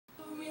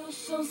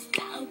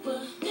Showstopper.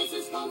 This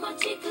is for my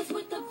chicas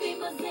with the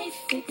Beamers,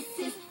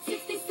 A6s,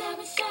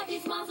 67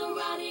 Chevys,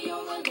 Maserati,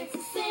 or a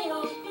Lexus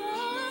sale.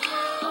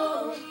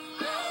 Oh,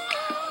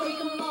 break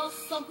them off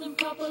something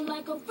proper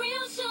like a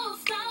real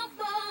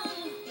showstopper.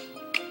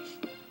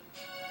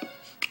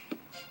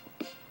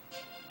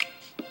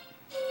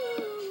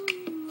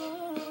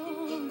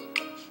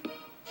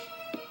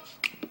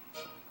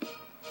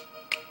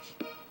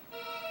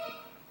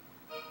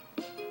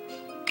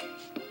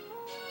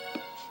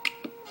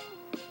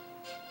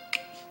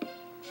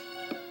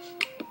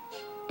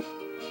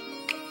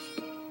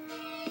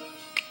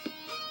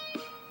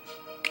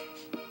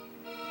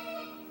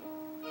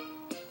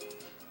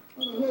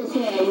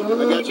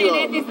 We've been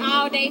at this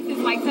all day since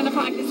like 10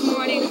 o'clock this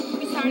morning.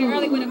 We started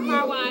early with a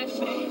car wash.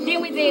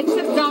 Then we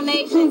took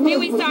donations. Then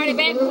we started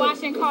back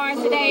washing cars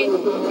today.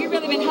 We've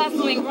really been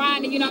hustling,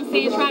 grinding, you know what I'm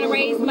saying, trying to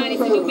raise money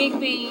to do big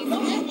things.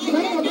 You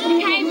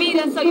can't beat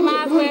us, so you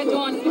might as well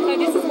join us because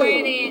this is where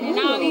it is. And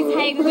all these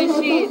haters and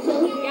shit,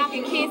 y'all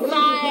can kiss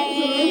on.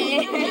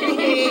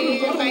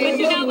 But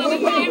you know what, we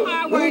put in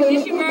hard work.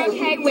 This your girl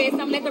K West. I'm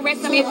gonna let the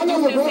rest of them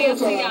introduce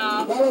themselves to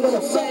y'all.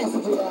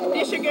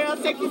 This your girl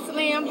Sexy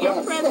Slim,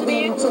 your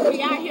president.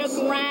 We out here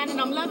grinding.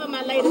 I'm loving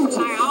my ladies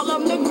tonight. All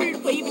of them look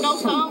beautiful. Even though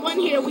some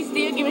wasn't here, we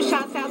still giving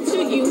shots out to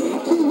you.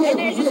 And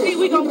as you see,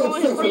 we gonna go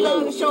in here free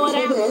love and show it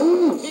out.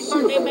 Big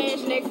birthday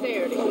bash next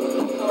Saturday.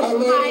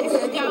 Hi, this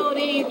is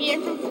Goldie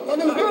again from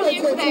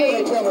earlier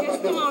today.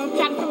 Just come on,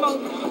 try to promote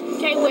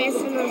K West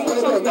and the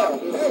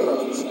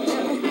Showstoppers.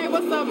 Hey,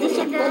 what's up? This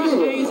your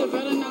girl Angel,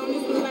 better known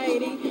as the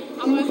lady.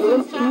 I want to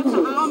send shout out to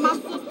all my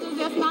sisters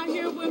that's not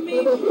here with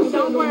me.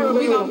 Don't worry,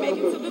 we gonna make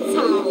it to the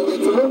top.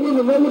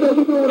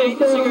 Hey,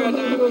 this your girl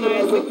Diamond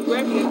Eyes. We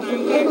repping this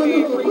thing. We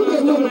ain't free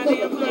lunch doing our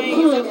damn thing.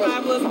 It's just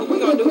 5 of us, but we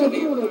gonna do it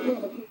there.